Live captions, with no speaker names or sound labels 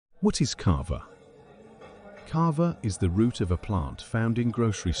What is kava? Kava is the root of a plant found in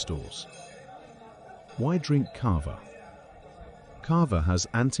grocery stores. Why drink kava? Kava has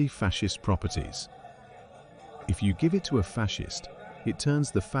anti-fascist properties. If you give it to a fascist, it turns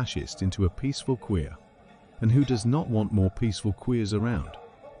the fascist into a peaceful queer. And who does not want more peaceful queers around?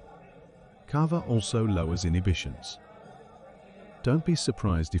 Kava also lowers inhibitions. Don't be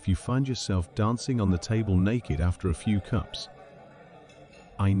surprised if you find yourself dancing on the table naked after a few cups.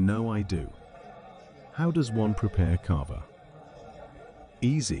 I know I do. How does one prepare kava?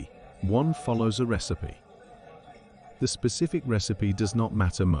 Easy. One follows a recipe. The specific recipe does not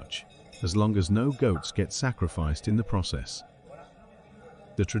matter much, as long as no goats get sacrificed in the process.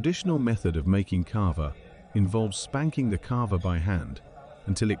 The traditional method of making kava involves spanking the kava by hand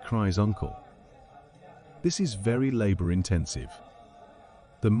until it cries uncle. This is very labor-intensive.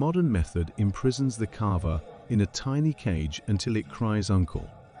 The modern method imprisons the kava in a tiny cage until it cries uncle.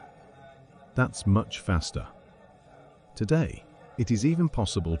 That's much faster. Today, it is even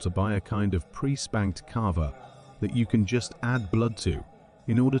possible to buy a kind of pre-spanked kava that you can just add blood to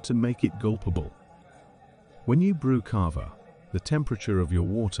in order to make it gulpable. When you brew kava, the temperature of your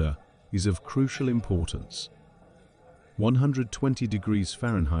water is of crucial importance. 120 degrees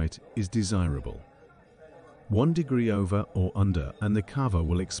Fahrenheit is desirable. 1 degree over or under and the kava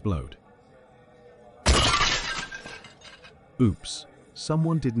will explode. Oops,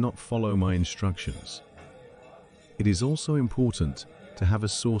 someone did not follow my instructions. It is also important to have a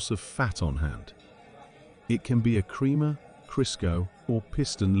source of fat on hand. It can be a creamer, Crisco, or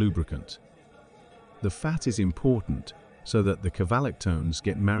piston lubricant. The fat is important so that the kavalactones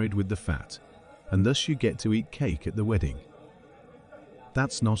get married with the fat, and thus you get to eat cake at the wedding.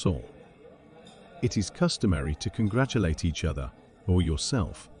 That's not all. It is customary to congratulate each other, or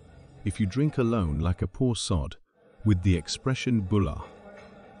yourself, if you drink alone like a poor sod, with the expression bulla.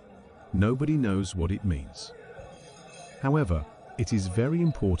 Nobody knows what it means. However, it is very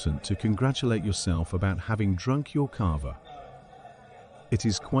important to congratulate yourself about having drunk your kava. It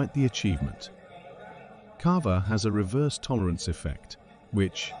is quite the achievement. Kava has a reverse tolerance effect,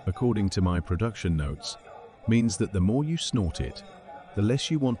 which, according to my production notes, means that the more you snort it, the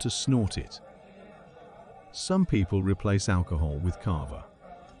less you want to snort it. Some people replace alcohol with kava.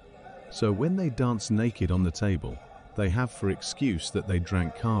 So when they dance naked on the table, they have for excuse that they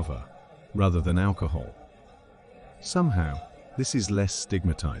drank kava rather than alcohol. Somehow, this is less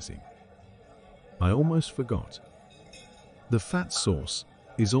stigmatizing. I almost forgot. The fat source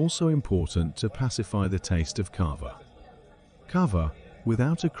is also important to pacify the taste of kava. Kava,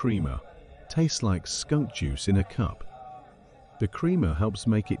 without a creamer, tastes like skunk juice in a cup. The creamer helps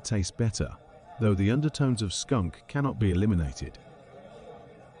make it taste better, though the undertones of skunk cannot be eliminated.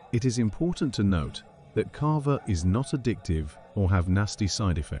 It is important to note that kava is not addictive or have nasty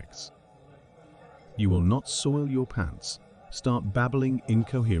side effects. You will not soil your pants, start babbling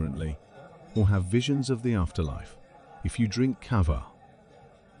incoherently, or have visions of the afterlife if you drink kava.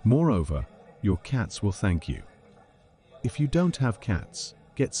 Moreover, your cats will thank you. If you don't have cats,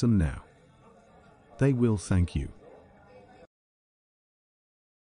 get some now. They will thank you.